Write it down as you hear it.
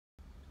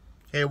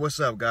Hey, what's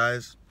up,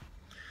 guys?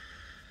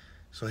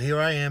 So here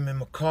I am in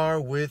my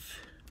car with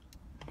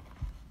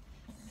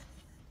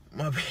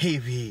my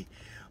baby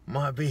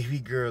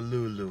girl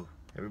Lulu.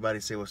 Everybody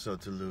say what's up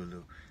to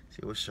Lulu. Say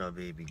what's up,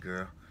 baby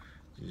girl.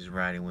 She's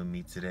riding with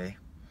me today.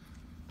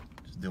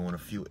 Just doing a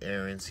few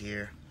errands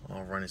here.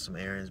 Running some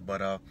errands. But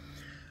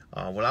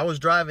while I was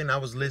driving, I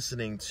was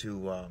listening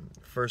to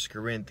 1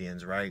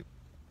 Corinthians, right?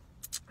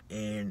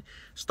 And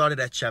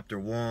started at chapter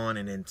 1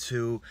 and then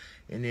 2.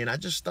 And then I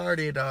just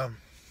started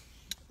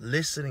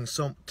listening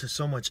to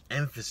so much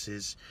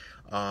emphasis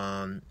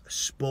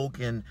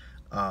spoken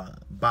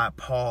by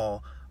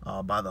Paul,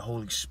 by the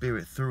Holy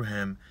Spirit through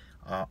him,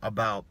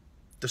 about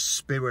the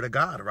Spirit of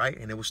God, right?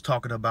 And it was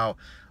talking about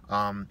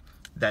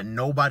that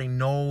nobody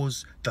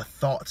knows the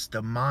thoughts,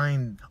 the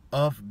mind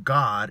of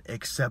God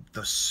except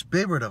the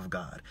Spirit of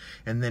God.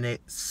 And then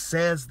it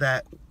says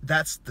that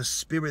that's the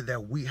Spirit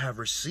that we have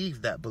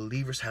received, that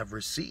believers have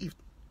received.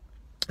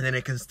 And then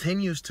it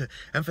continues to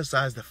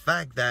emphasize the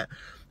fact that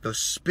the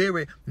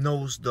Spirit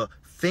knows the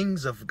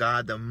things of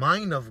God, the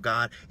mind of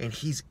God, and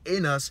He's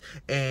in us,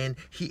 and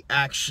He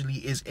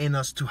actually is in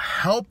us to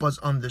help us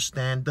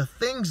understand the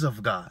things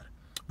of God,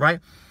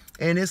 right?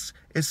 And it's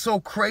so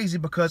crazy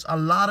because a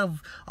lot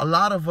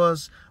of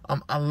us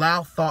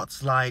allow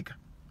thoughts like,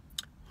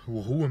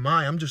 well, who am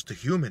I? I'm just a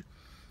human.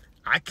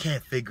 I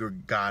can't figure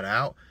God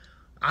out.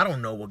 I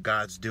don't know what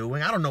God's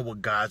doing. I don't know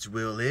what God's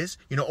will is.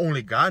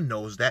 Only God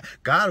knows that.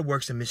 God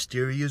works in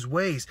mysterious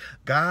ways.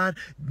 God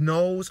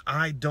knows,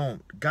 I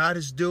don't. God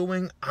is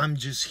doing, I'm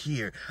just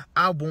here.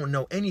 I won't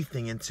know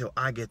anything until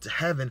I get to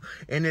heaven.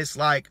 And it's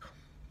like,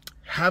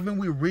 haven't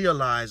we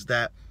realized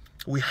that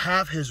we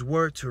have His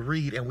word to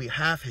read, and we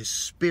have His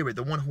Spirit,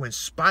 the one who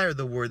inspired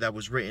the word that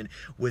was written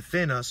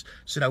within us,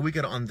 so that we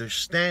can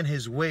understand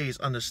His ways,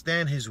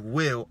 understand His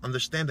will,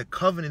 understand the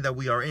covenant that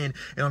we are in,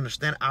 and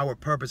understand our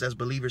purpose as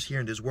believers here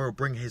in this world,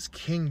 bring His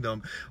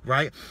kingdom,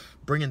 right?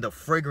 Bringing the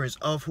fragrance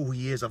of who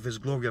He is, of His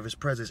glory, of His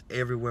presence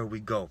everywhere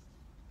we go.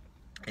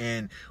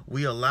 And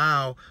we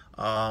allow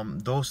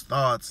those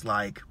thoughts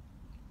like,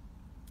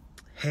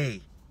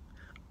 hey,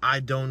 I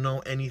don't know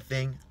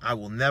anything. I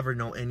will never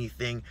know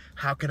anything.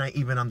 How can I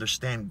even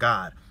understand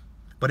God?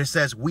 But it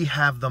says we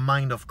have the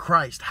mind of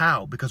Christ.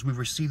 How? Because we've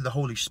received the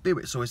Holy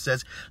Spirit. So it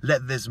says,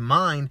 let this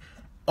mind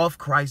of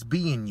Christ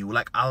be in you.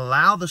 Like,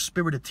 allow the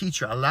Spirit to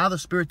teach you. Allow the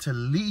Spirit to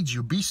lead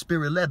you. Be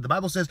Spirit-led. The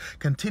Bible says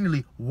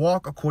continually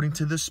walk according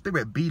to the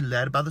Spirit. Be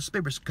led by the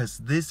Spirit, because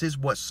this is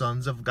what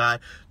sons of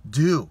God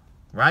do.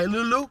 Right,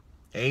 Lulu?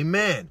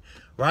 Amen.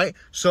 Right?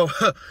 So...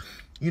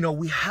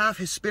 we have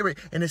His Spirit,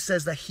 and it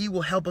says that He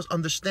will help us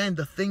understand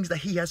the things that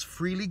He has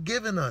freely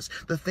given us,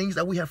 the things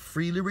that we have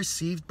freely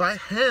received by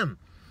Him.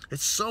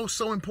 It's so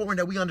important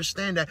that we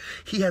understand that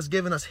He has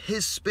given us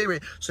His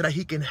Spirit so that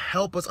He can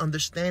help us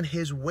understand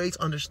His ways,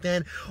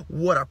 understand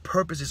what our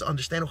purpose is,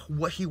 understand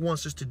what He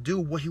wants us to do,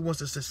 what He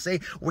wants us to say,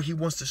 where He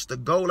wants us to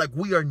go. Like,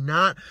 we are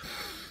not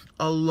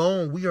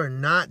alone. We are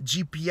not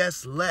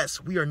GPS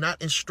less. We are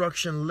not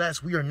instruction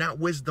less. We are not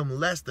wisdom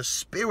less. The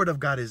Spirit of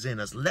God is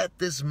in us. Let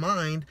this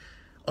mind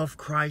of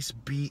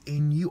Christ be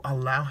in you.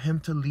 Allow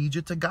Him to lead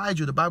you, to guide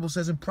you. The Bible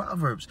says in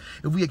Proverbs,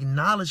 if we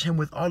acknowledge Him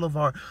with all of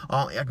our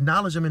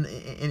acknowledge Him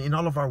in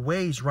all of our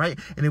ways, right?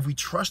 And if we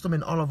trust Him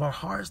in all of our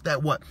hearts,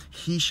 that what?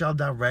 He shall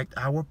direct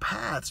our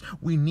paths.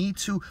 We need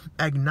to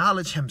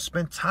acknowledge Him,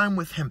 spend time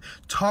with Him,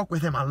 talk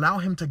with Him, allow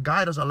Him to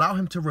guide us, allow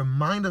Him to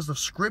remind us of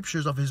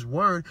scriptures of His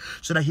word,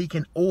 so that He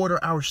can order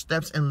our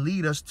steps and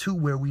lead us to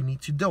where we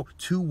need to go,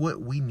 to what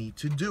we need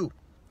to do,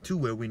 to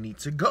where we need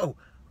to go,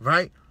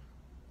 right?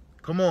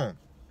 Come on.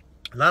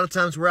 A lot of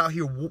times we're out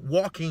here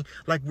walking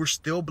like we're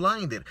still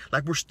blinded,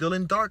 like we're still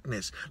in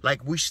darkness,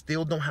 like we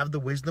still don't have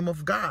the wisdom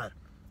of God.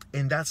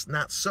 And that's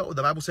not so.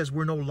 The Bible says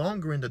we're no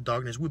longer in the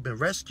darkness. We've been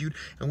rescued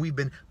and we've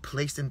been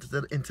placed into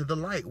the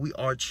light. We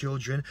are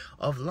children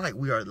of light.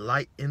 We are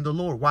light in the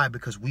Lord. Why?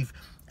 Because we've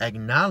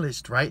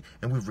acknowledged, right?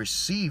 And we've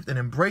received and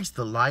embraced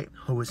the light,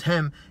 who is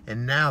Him.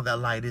 And now that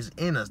light is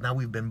in us. Now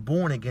we've been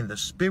born again. The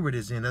Spirit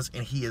is in us,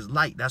 and He is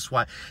light. That's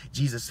why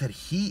Jesus said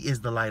He is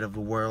the light of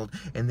the world.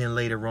 And then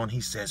later on, He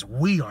says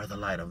we are the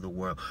light of the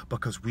world,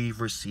 because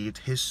we've received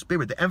His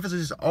Spirit. The emphasis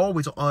is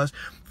always on us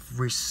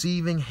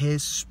receiving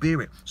His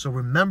Spirit. So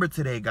remember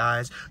today,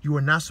 guys, you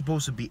are not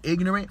supposed to be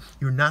ignorant.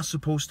 You're not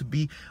supposed to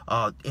be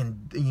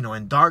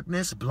in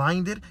darkness,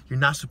 blinded. You're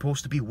not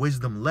supposed to be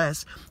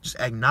wisdom-less. Just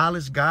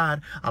acknowledge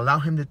God. Allow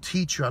Him to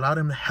teach you. Allow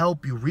Him to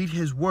help you. Read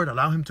His word.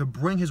 Allow Him to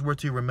bring His word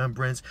to your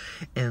remembrance,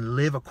 and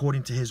live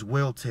according to His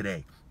will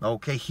today.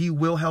 Okay, He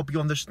will help you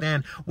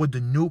understand what the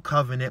new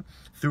covenant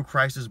through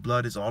Christ's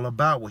blood is all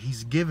about, what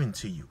He's given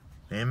to you.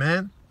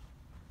 Amen.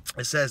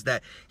 It says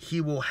that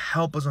He will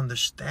help us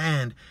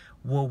understand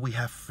what we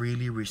have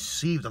freely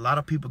received. A lot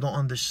of people don't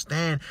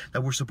understand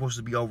that we're supposed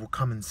to be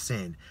overcoming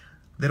sin.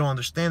 They don't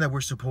understand that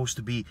we're supposed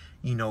to be,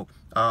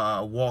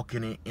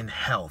 walking in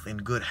health, in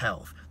good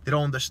health. They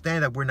don't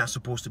understand that we're not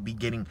supposed to be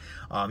getting,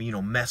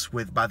 messed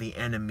with by the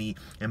enemy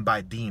and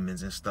by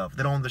demons and stuff.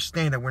 They don't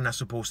understand that we're not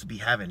supposed to be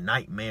having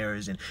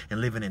nightmares and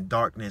living in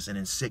darkness and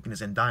in sickness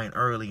and dying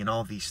early and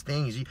all these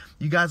things.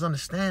 You guys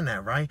understand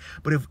that, right?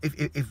 But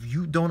if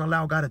you don't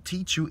allow God to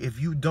teach you, if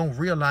you don't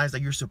realize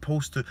that you're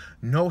supposed to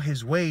know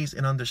his ways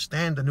and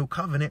understand the new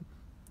covenant,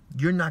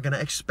 you're not going to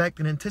expect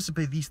and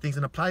anticipate these things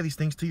and apply these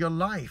things to your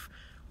life.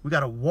 We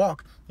got to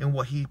walk in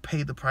what he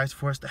paid the price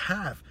for us to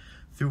have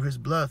through his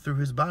blood, through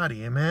his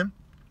body. Amen.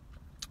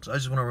 So I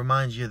just want to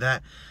remind you of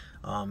that.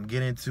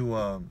 Get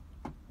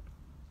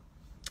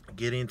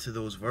into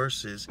those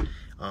verses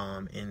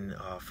in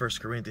 1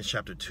 Corinthians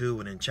chapter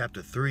 2 and in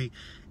chapter 3,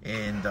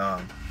 and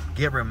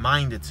get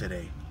reminded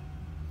today.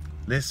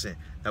 Listen,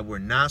 that we're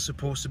not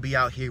supposed to be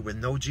out here with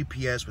no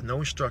GPS, with no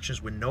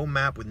instructions, with no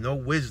map, with no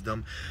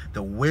wisdom.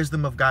 The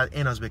wisdom of God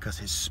in us, because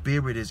his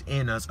spirit is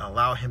in us.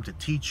 Allow him to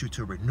teach you,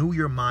 to renew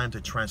your mind,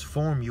 to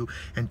transform you,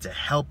 and to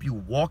help you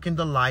walk in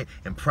the light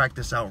and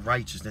practice out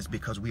righteousness,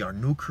 because we are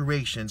new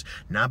creations,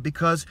 not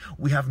because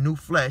we have new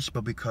flesh,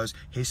 but because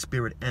his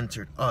spirit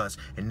entered us,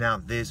 and now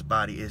this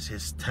body is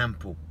his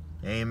temple.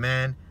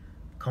 Amen.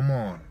 Come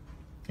on.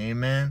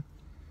 Amen.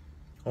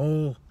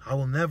 Oh, I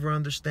will never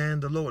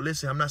understand the Lord.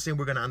 Listen, I'm not saying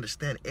we're going to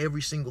understand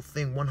every single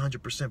thing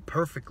 100%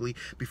 perfectly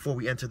before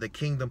we enter the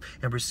kingdom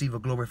and receive a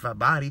glorified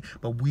body,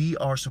 but we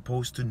are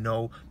supposed to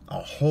know a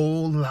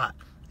whole lot.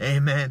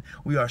 Amen.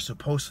 We are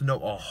supposed to know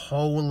a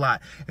whole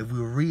lot. If we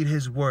read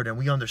his word and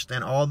we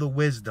understand all the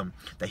wisdom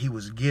that he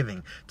was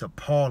giving to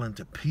Paul and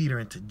to Peter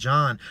and to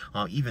John,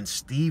 even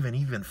Stephen,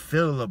 even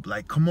Philip,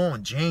 like, come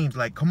on, James,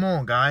 like, come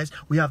on, guys.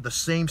 We have the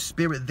same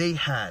spirit they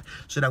had,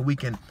 so that we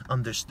can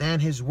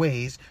understand his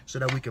ways, so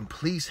that we can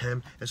please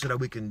him, and so that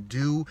we can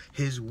do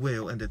his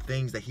will and the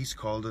things that he's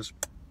called us,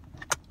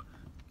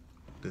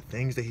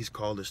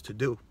 to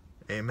do.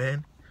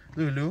 Amen.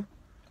 Lulu.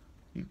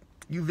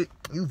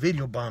 You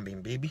video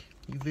bombing, baby.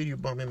 You video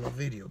bombing my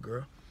video,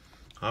 girl.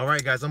 All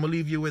right, guys, I'm going to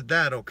leave you with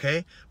that,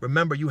 okay?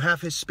 Remember, you have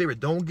his spirit.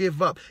 Don't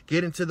give up.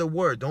 Get into the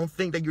word. Don't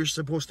think that you're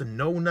supposed to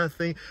know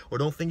nothing, or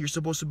don't think you're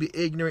supposed to be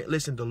ignorant.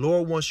 Listen, the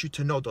Lord wants you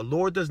to know. The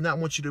Lord does not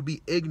want you to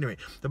be ignorant.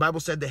 The Bible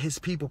said that his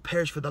people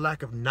perish for the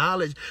lack of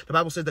knowledge. The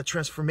Bible said that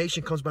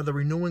transformation comes by the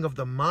renewing of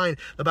the mind.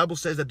 The Bible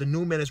says that the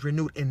new man is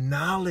renewed in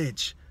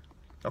knowledge,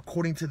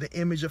 according to the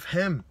image of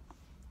him.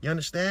 You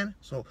understand?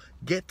 So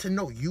get to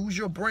know. Use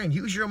your brain.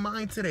 Use your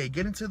mind today.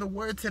 Get into the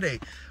word today.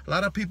 A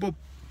lot of people,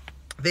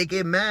 they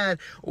get mad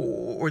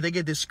or they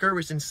get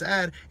discouraged and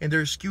sad, and their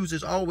excuse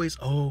is always,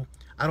 oh,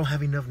 I don't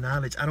have enough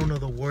knowledge. I don't know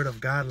the word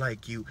of God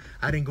like you.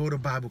 I didn't go to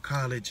Bible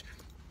college.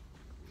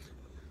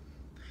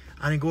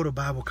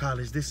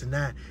 This and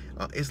that.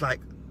 It's like,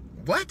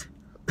 what?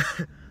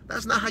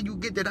 That's not how you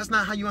get there. That's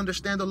not how you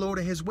understand the Lord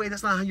and his way.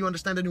 That's not how you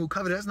understand the new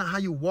covenant. That's not how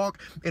you walk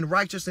in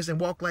righteousness and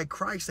walk like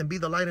Christ and be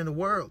the light in the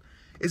world.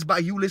 It's by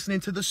you listening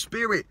to the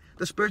Spirit.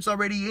 The Spirit's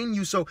already in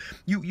you. So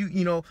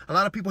you know, a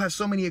lot of people have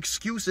so many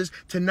excuses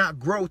to not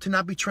grow, to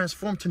not be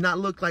transformed, to not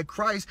look like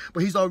Christ,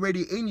 but he's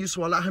already in you.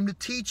 So allow him to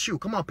teach you.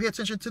 Come on, pay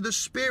attention to the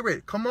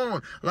Spirit. Come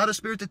on. Allow the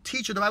Spirit to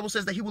teach you. The Bible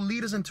says that he will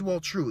lead us into all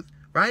truth,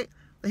 right?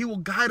 That he will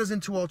guide us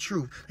into all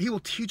truth. That he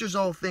will teach us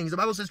all things. The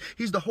Bible says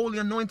he's the holy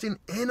anointing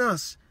in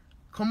us.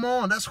 Come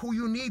on, that's who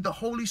you need, the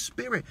Holy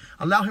Spirit.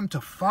 Allow him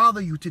to father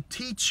you, to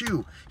teach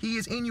you. He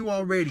is in you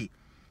already.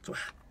 So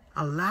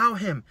allow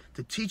him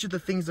to teach you the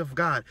things of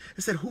God.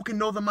 It said, who can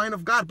know the mind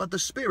of God but the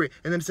Spirit?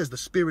 And then it says the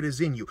Spirit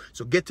is in you.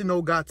 So get to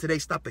know God today.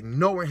 Stop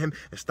ignoring him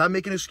and stop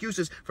making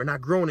excuses for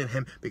not growing in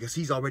him, because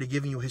he's already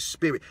given you his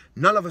Spirit.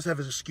 None of us have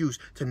an excuse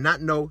to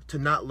not know, to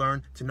not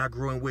learn, to not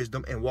grow in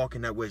wisdom and walk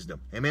in that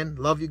wisdom. Amen.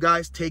 Love you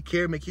guys. Take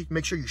care. Make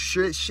sure you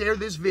share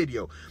this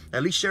video.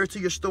 At least share it to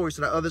your story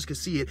so that others can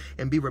see it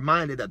and be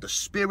reminded that the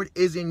Spirit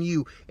is in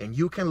you, and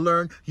you can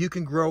learn, you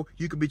can grow,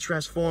 you can be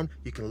transformed,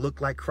 you can look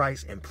like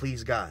Christ and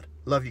please God.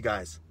 Love you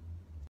guys.